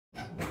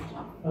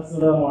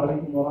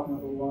Assalamualaikum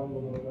warahmatullahi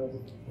wabarakatuh.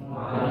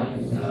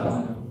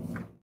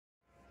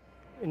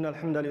 Innal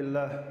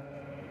hamdalillah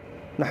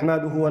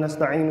nahmaduhu wa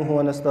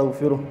nasta'inuhu wa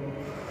nastaghfiruh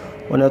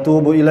wa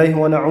natubu ilaihi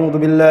wa na'udzu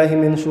billahi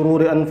min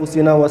shururi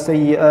anfusina wa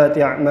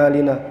sayyiati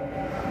a'malina.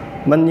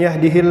 Man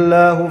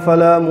yahdihillahu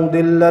fala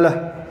mudilla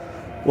lahu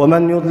wa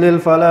man yudlil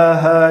fala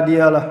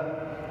hadiya lahu.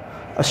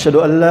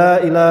 Asyhadu an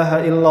la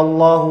ilaha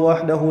illallah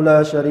wahdahu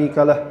la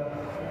syarika lahu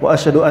wa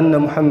asyhadu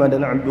anna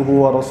Muhammadan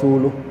 'abduhu wa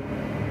rasuluh.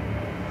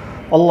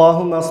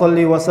 Allahumma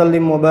salli wa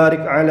sallim wa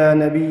barik ala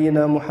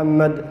nabiyyina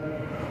Muhammad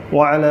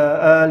wa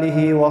ala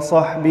alihi wa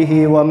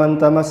sahbihi wa man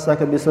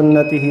tamassaka bi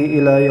sunnatihi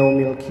ila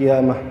yaumil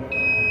qiyamah.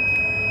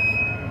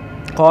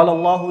 Qala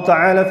Allah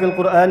ta'ala fil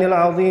Qur'anil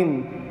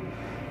 'azim,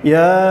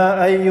 ya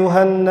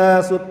ayyuhan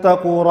nasu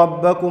ittaqu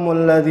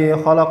rabbakumul ladzi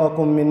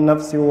khalaqakum min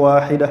nafsin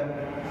wahidah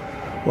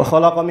wa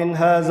khalaqa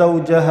minha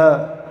zawjaha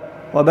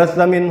wa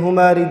batha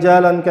minhuma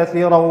rijalan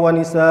katsiran wa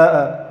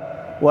nisaa'a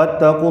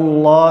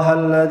wattaqullaha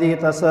alladzi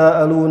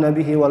tasaaluna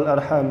bihi wal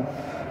arham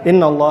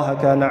innallaha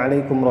kana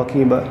 'alaikum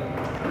raqiba.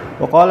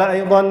 Wa qala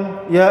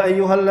aidan ya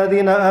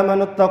ayyuhalladzina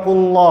amanu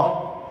ittaqullaha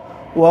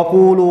wa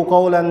qulu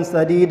qawlan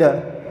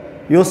sadida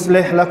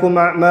yuslih lakum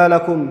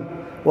a'malakum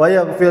wa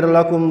yaghfir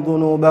lakum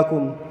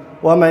dhunubakum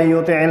wa man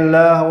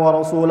yuti'illaha wa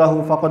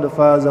rasulahu faqad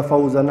faza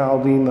fawzan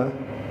 'azima.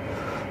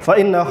 Fa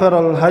inna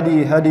khairal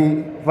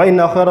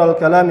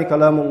kalami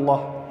kalamullah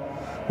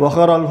wa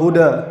khairal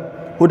huda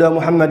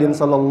Muhammadin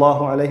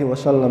sallallahu alaihi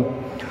wasallam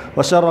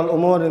wa syarral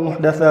umuri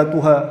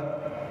muhdatsatuha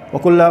wa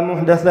kullu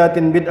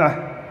muhdatsatin bid'ah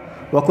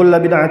wa kullu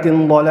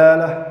bid'atin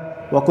dhalalah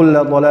wa kullu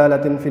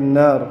dhalalatin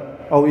finnar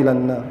au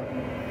ilan nar.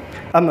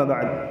 Amma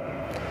ba'd.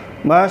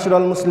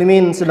 Ma'asyiral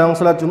muslimin sedang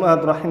salat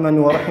Jum'at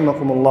rahimani wa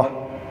rahimakumullah.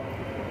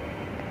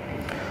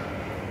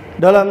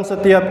 Dalam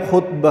setiap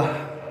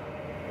khutbah,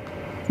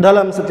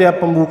 dalam setiap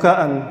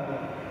pembukaan,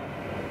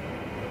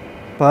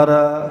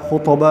 para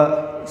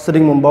khutbah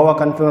sering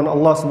membawakan firman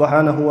Allah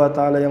Subhanahu wa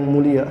taala yang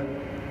mulia.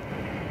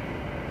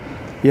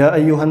 Ya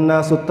ayyuhan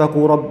nasu ittaqu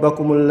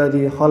rabbakumul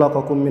ladzi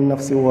khalaqakum min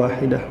nafsin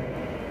wahidah.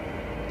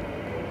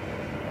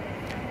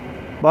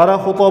 Para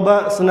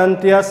khutbah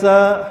senantiasa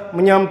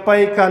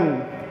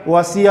menyampaikan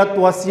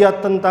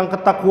wasiat-wasiat tentang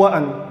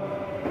ketakwaan,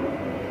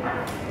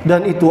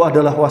 dan itu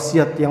adalah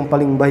wasiat yang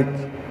paling baik.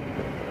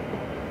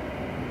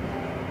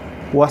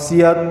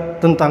 Wasiat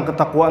tentang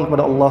ketakwaan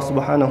kepada Allah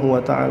Subhanahu wa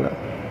taala.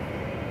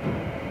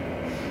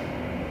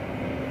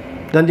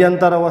 Dan di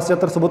antara wasiat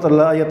tersebut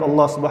adalah ayat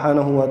Allah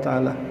Subhanahu wa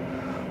taala,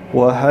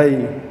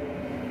 wahai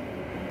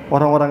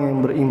orang-orang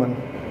yang beriman,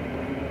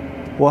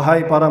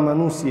 wahai para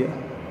manusia,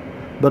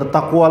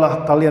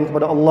 bertakwalah kalian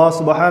kepada Allah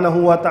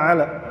Subhanahu wa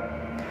taala,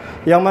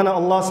 yang mana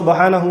Allah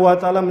Subhanahu wa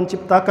taala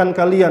menciptakan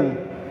kalian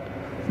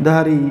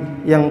dari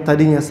yang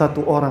tadinya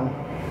satu orang,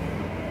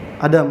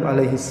 Adam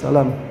alaihi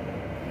salam,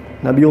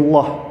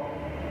 Nabiullah,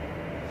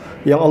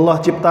 yang Allah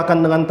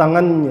ciptakan dengan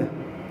tangannya.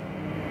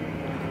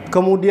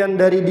 Kemudian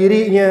dari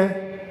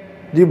dirinya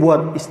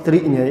dibuat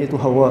istrinya, yaitu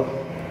Hawa.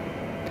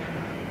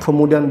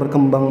 Kemudian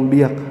berkembang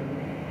biak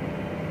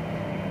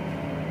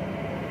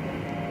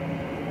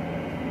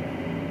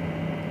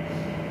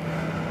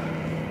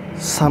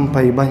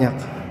sampai banyak,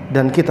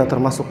 dan kita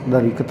termasuk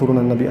dari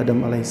keturunan Nabi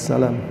Adam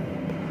alaihissalam.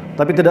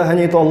 Tapi tidak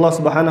hanya itu, Allah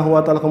Subhanahu wa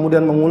taala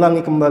kemudian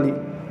mengulangi kembali,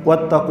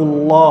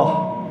 wattaqullah,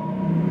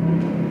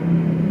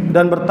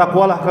 dan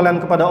bertakwalah kalian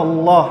kepada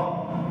Allah,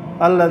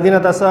 alladzina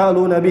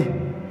tasaaluna bih,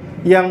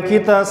 yang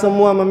kita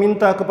semua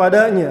meminta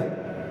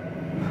kepadanya.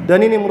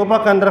 Dan ini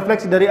merupakan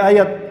refleksi dari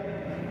ayat,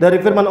 dari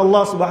firman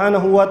Allah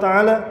Subhanahu wa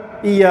taala,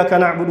 iyyaka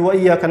na'budu wa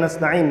iyyaka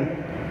nasta'in.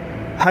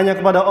 Hanya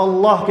kepada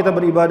Allah kita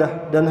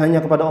beribadah dan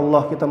hanya kepada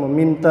Allah kita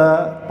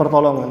meminta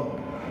pertolongan.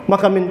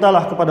 Maka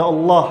mintalah kepada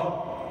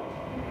Allah.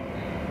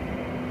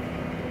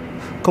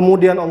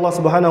 Kemudian Allah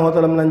Subhanahu wa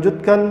taala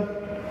melanjutkan,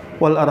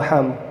 wal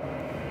arham,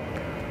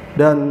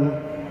 dan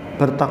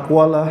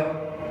bertakwalah,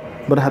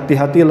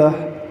 berhati-hatilah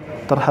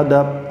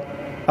terhadap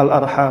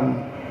al-arham,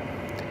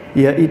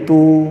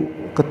 yaitu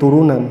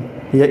keturunan,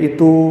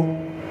 yaitu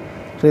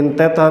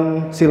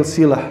rentetan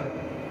silsilah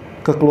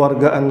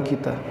kekeluargaan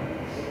kita.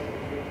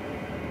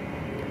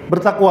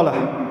 Bertakwalah.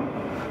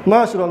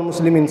 Ma'asyiral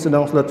muslimin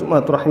sedang salat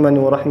Jum'at rahimani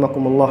wa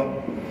rahimakumullah.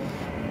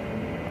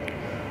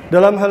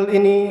 Dalam hal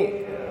ini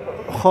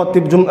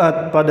khatib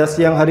Jum'at pada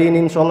siang hari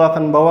ini insyaallah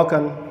akan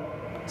bawakan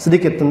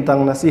sedikit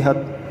tentang nasihat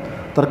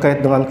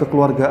terkait dengan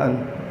kekeluargaan,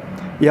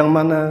 yang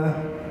mana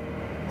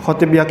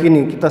khatib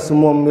yakini kita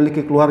semua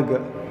memiliki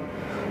keluarga.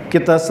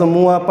 Kita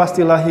semua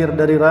pasti lahir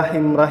dari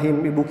rahim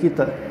ibu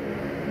kita,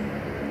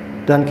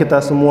 dan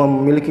kita semua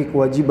memiliki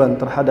kewajiban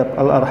terhadap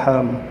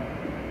al-arham.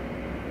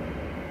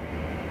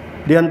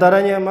 Di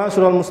antaranya,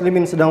 ma'asyiral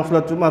muslimin sedang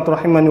salat Jumat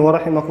rahimani wa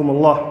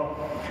rahimakumullah,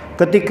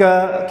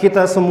 ketika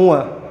kita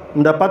semua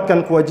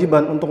mendapatkan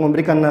kewajiban untuk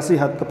memberikan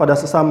nasihat kepada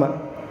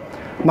sesama,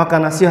 maka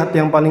nasihat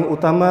yang paling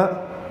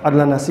utama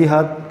adalah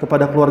nasihat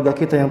kepada keluarga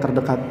kita yang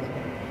terdekat.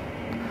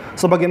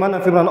 Sebagaimana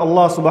firman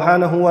Allah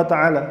Subhanahu wa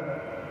taala,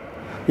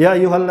 ya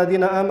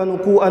ayyuhalladzina amanu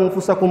qu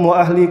anfusakum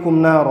wa ahlikum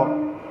nara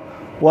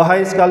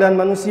wahai sekalian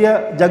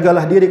manusia,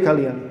 jagalah diri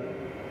kalian,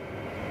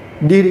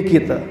 diri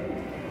kita.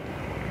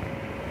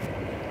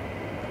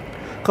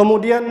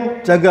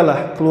 Kemudian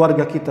jagalah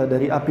keluarga kita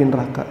dari api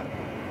neraka.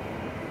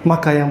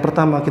 Maka yang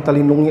pertama kita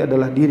lindungi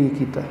adalah diri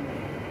kita.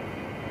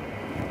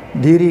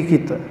 Diri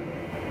kita.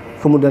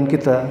 Kemudian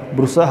kita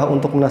berusaha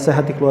untuk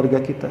menasihati keluarga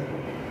kita.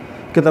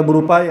 Kita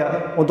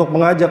berupaya untuk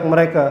mengajak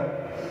mereka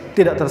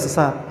tidak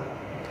tersesat.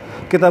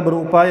 Kita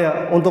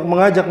berupaya untuk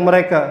mengajak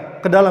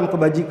mereka ke dalam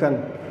kebajikan.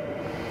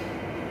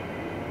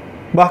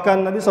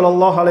 Bahkan Nabi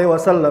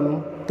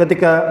SAW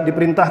ketika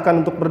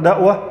diperintahkan untuk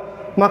berdakwah,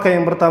 maka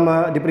yang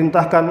pertama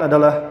diperintahkan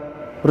adalah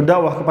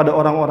berdakwah kepada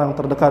orang-orang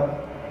terdekat.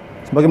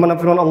 Sebagaimana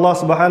firman Allah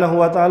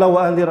Subhanahu wa taala,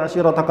 wa anzir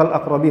ashiratakal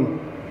aqrabin.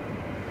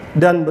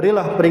 Dan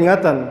berilah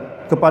peringatan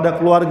kepada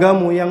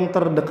keluargamu yang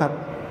terdekat.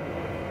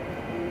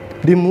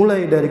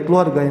 Dimulai dari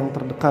keluarga yang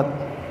terdekat.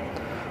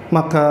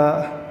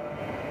 Maka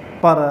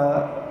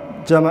para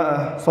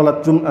jamaah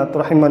salat Jum'at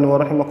rahimani wa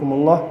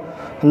rahimakumullah,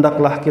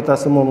 hendaklah kita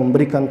semua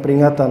memberikan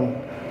peringatan,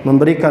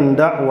 memberikan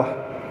dakwah,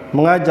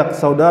 mengajak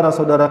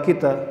saudara-saudara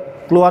kita,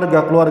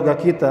 keluarga-keluarga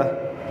kita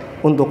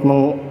untuk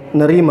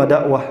menerima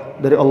dakwah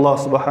dari Allah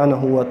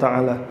Subhanahu wa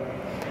taala.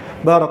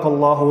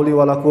 Barakallahu li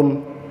wa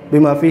lakum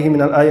bima fihi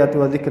minal ayati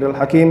wa dzikril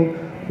hakim,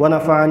 wa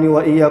nafa'ani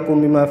wa iyyakum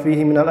bima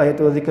fihi minal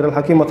ayati wa dzikril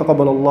hakim, wa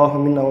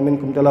taqabbalallahu minna wa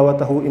minkum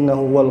tilawatahu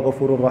innahu huwal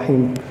ghafurur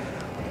rahim.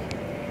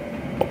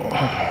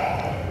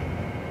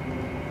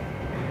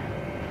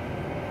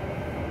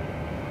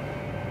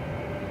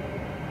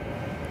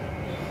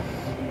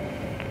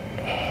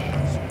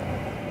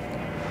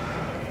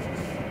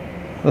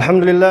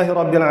 Alhamdulillahi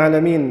Rabbil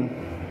Alamin,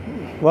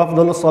 wa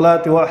afdalus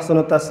salati wa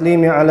ahsanut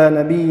taslimi ala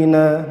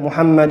nabiyyina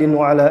Muhammadin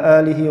wa ala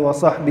alihi wa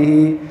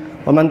sahbihi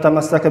wa man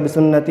tamassaka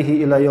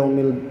bisunnatihi ila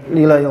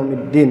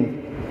yaumiddin.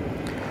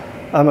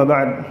 Amma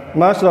ba'd.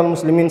 Ma'asyiral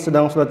muslimin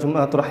sedang salat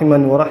Jumat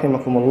rahimani wa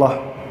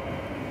rahimakumullah.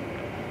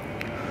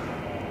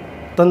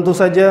 Tentu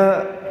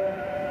saja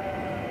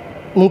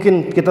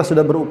mungkin kita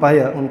sudah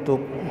berupaya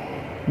untuk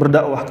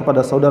berdakwah kepada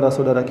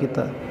saudara-saudara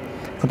kita,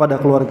 kepada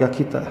keluarga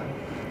kita,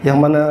 yang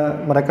mana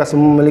mereka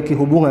semua memiliki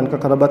hubungan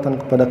kekerabatan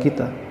kepada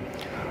kita,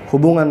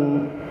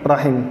 hubungan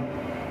rahim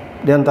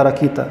di antara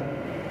kita.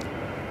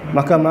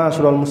 Maka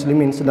ma'asyiral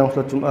muslimin sedang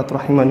salat Jumat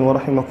rahimani wa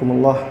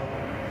rahimakumullah,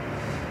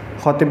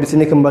 khatib di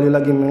sini kembali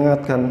lagi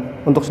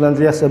mengingatkan untuk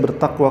senantiasa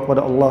bertakwa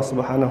kepada Allah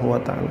Subhanahu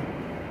wa taala.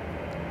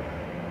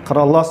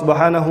 Karena Allah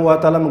Subhanahu wa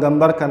taala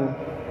menggambarkan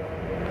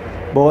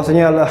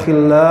bahwasanya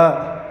al-akhilla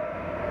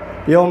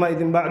yauma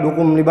idzin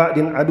ba'dukum li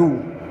ba'din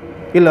adu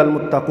illal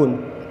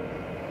muttaqun.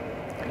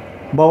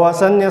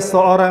 Bahwasannya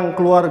seorang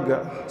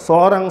keluarga,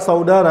 seorang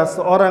saudara,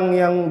 seorang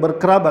yang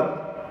berkerabat,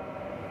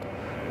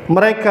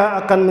 mereka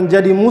akan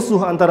menjadi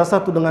musuh antara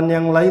satu dengan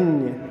yang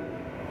lainnya,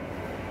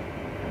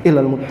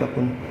 illal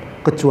muttaqun,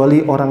 kecuali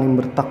orang yang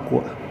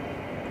bertakwa.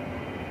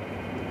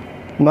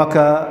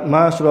 Maka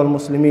ma'asyiral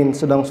muslimin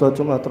sedang salat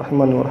Jumat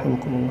rahimani wa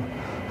rahimakumullah,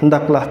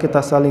 hendaklah kita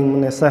saling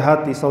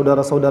menasihati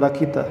saudara-saudara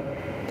kita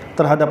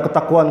terhadap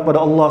ketakwaan kepada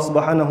Allah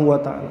Subhanahu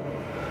wa taala,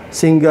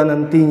 sehingga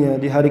nantinya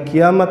di hari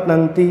kiamat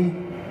nanti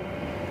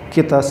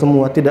kita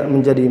semua tidak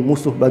menjadi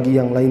musuh bagi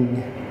yang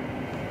lainnya.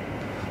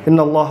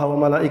 Innallaha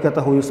wa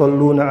malaikatahu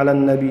yusholluna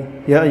 'alan nabi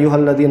ya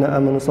ayyuhalladzina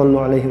amanu shallu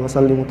 'alaihi wa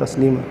sallimu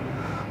taslima.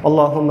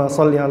 Allahumma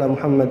shalli 'ala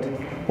Muhammad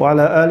wa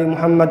 'ala ali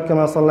Muhammad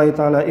kama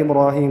shallaita 'ala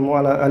Ibrahim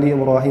wa 'ala ali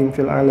Ibrahim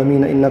fil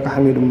 'alamin innaka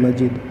Hamidum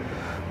Majid.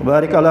 Wa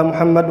barik 'ala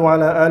Muhammad wa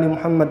 'ala ali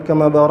Muhammad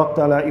kama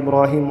barakta 'ala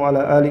Ibrahim wa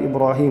 'ala ali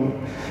Ibrahim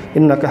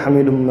innaka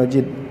Hamidum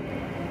Majid.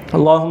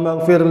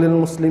 Allahumma ighfir lil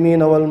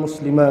muslimina wal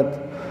muslimat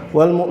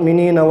wal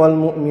mu'minina wal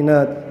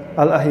mu'minat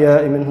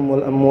al-ahya'i minhum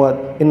wal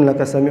amwat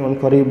innaka sami'un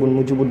qaribun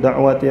mujibud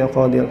da'wati ya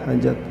qadiyal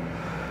hajat.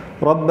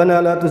 Rabbana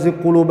la tuzigh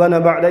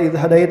qulubana ba'da idh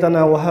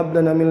hadaytana wa hab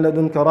lana min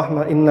ladunka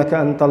rahmah innaka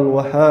antal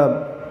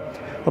wahhab.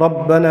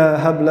 Rabbana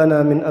hab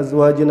lana min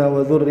azwajina wa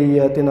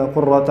dhurriyyatina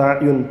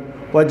qurrata a'yun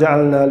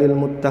waj'alna lil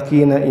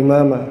muttaqina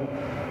imama.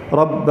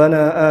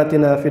 Rabbana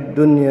atina fid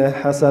dunya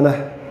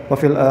hasanah wa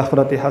fil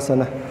akhirati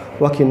hasanah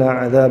wa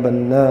qina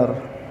adzaban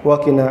nar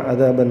wa qina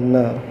adzaban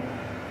nar.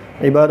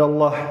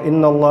 Ibadallah,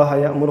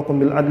 innallaha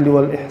ya'murukum bil adli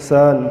wal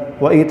ihsan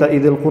wa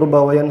ita'i dzil qurba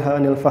wa yanha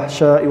 'anil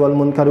fahsya'i wal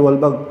munkari wal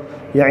baghi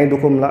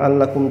ya'idukum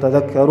la'allakum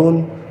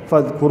tadhakkarun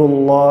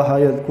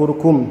fadhkurullaha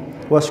yadhkurkum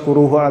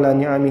washkuruhu 'ala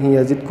ni'amihi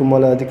yazidkum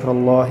wa la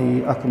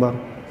dzikrallahi akbar.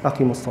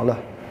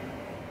 Aqimussalah.